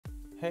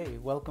Hey,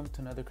 welcome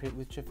to another Create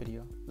with J.I.P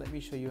video. Let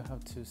me show you how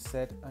to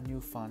set a new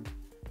font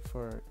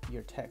for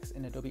your text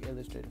in Adobe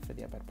Illustrator for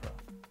the iPad Pro.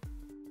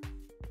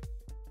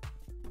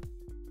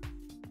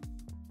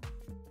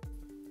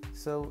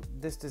 So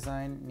this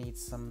design needs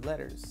some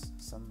letters,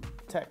 some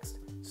text.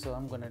 So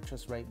I'm gonna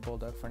just write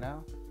bulldog for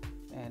now.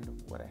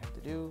 And what I have to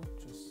do,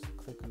 just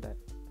click on that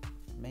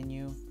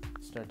menu,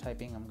 start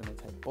typing. I'm gonna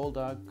type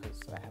bulldog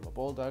because I have a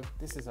bulldog.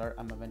 This is art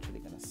I'm eventually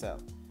gonna sell.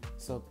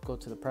 So go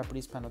to the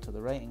properties panel to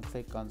the right and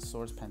click on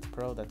Source Pens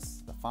Pro.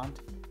 That's the font.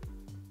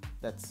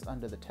 That's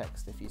under the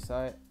text. If you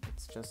saw it,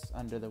 it's just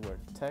under the word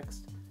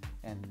text,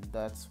 and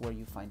that's where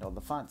you find all the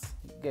fonts.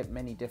 You get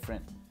many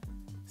different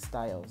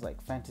styles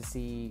like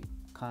fantasy,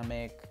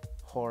 comic,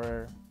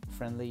 horror,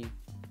 friendly,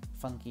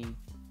 funky.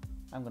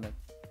 I'm gonna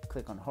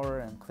click on horror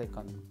and click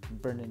on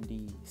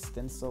burgundy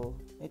stencil.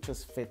 It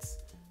just fits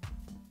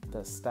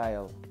the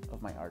style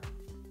of my art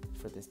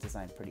for this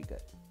design pretty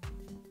good.